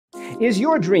is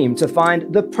your dream to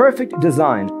find the perfect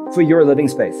design for your living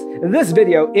space? This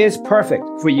video is perfect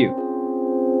for you.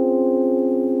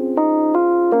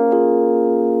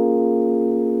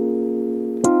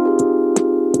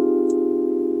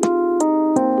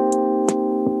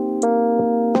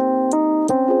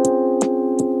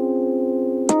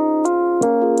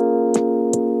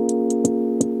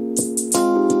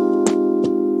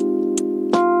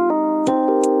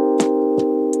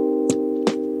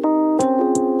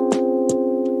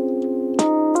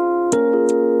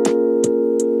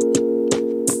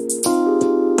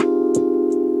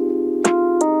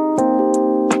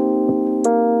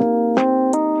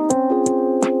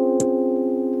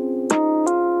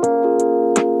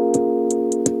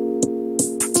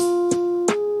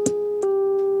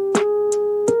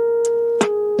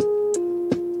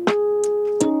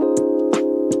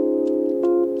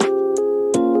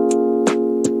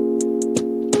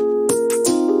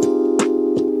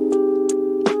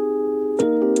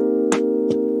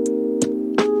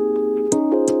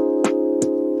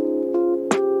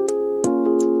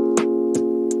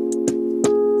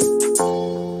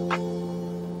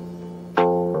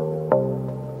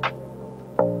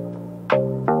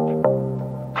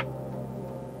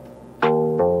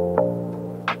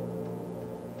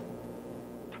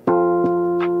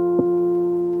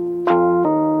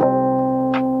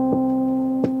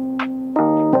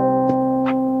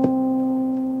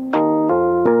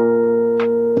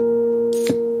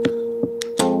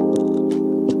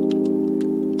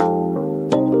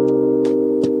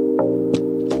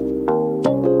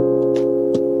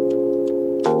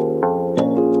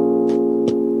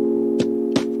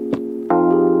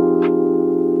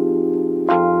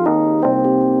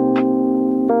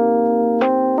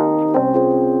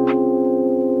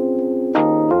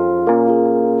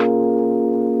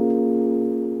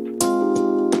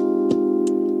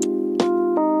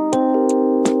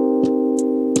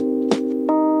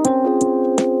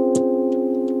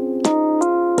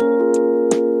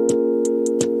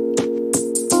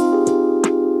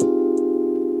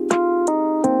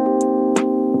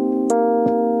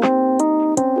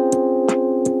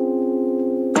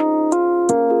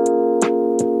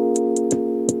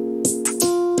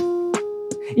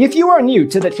 If you are new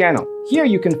to the channel, here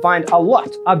you can find a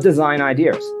lot of design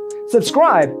ideas.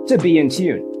 Subscribe to be in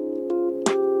tune.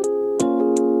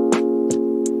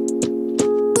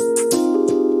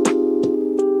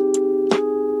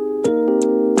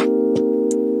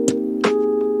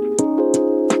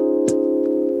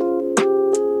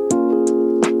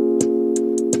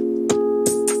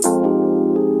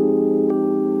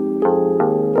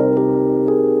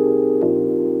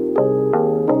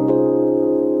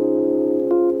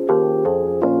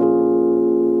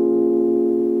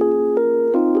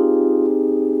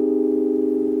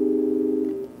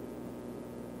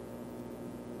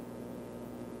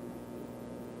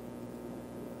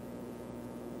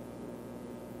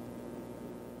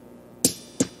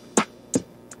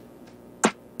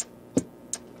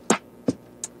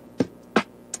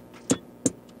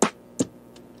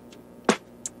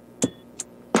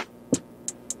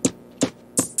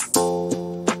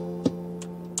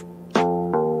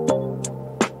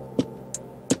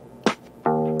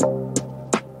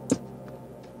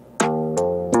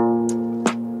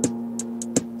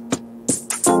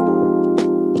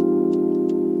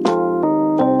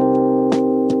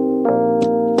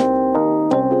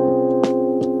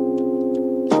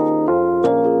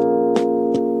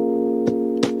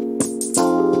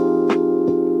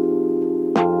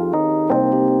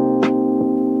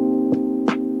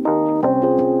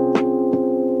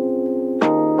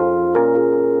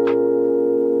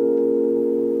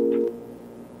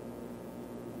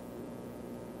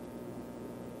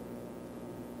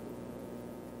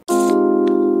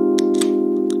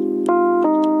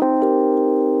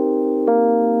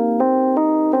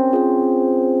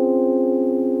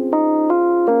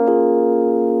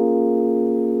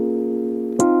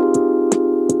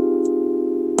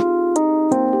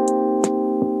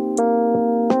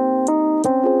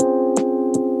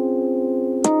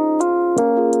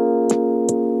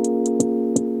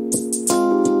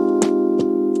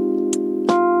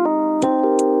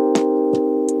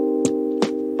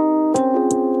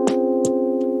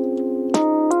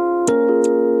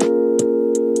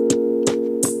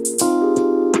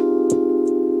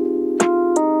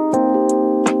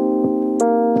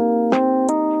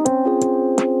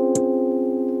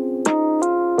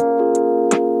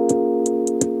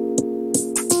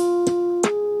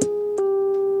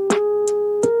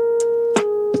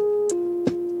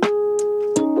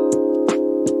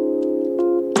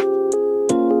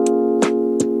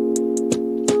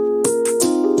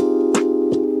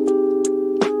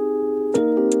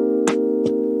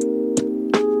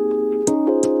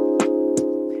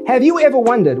 Have you ever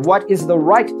wondered what is the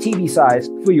right TV size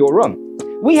for your room?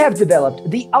 We have developed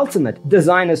the ultimate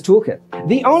designer's toolkit.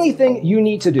 The only thing you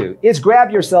need to do is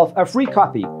grab yourself a free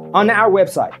copy on our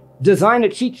website,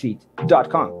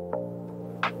 designercheatsheet.com.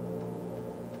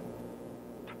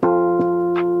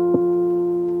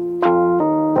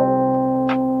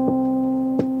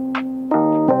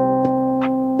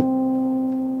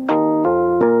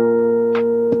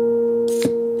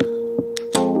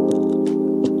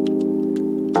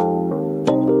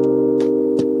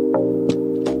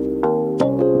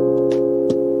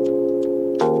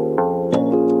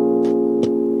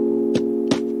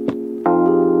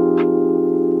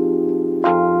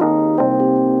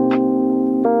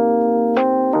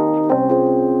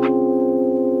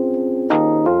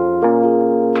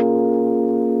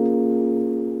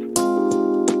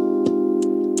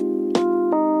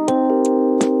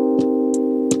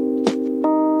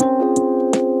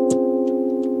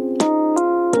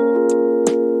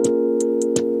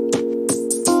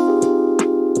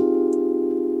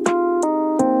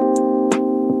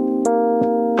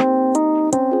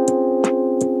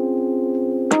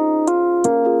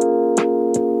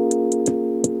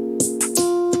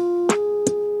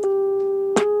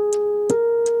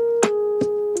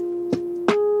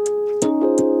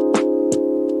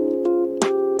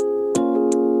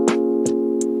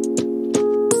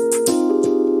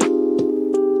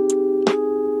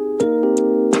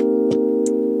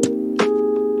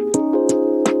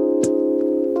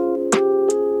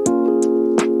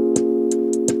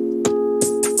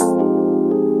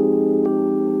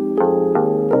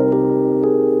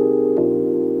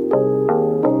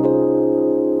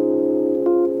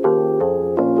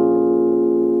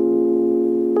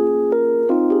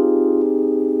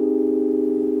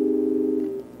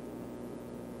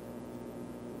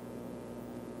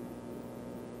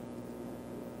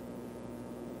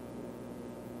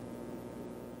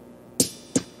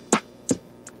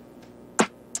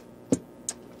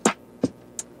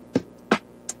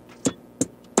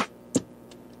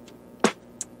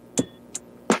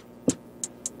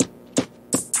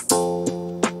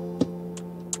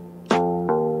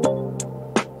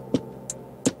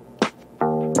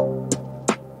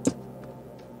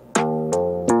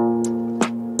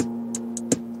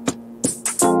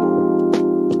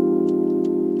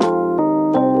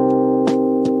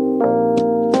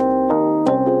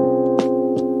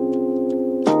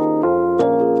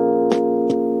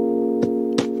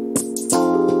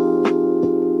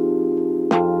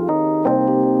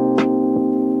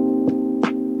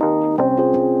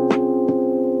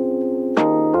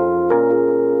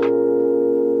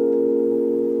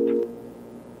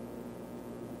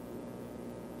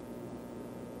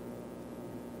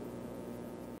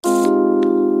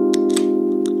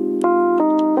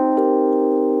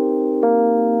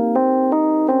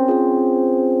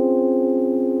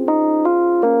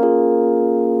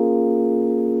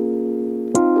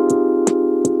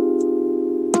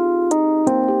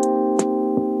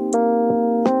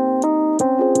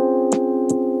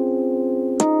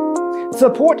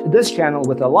 Support this channel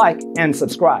with a like and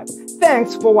subscribe.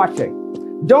 Thanks for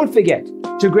watching. Don't forget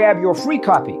to grab your free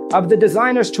copy of the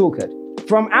Designer's Toolkit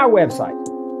from our website,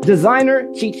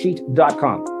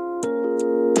 designercheatsheet.com.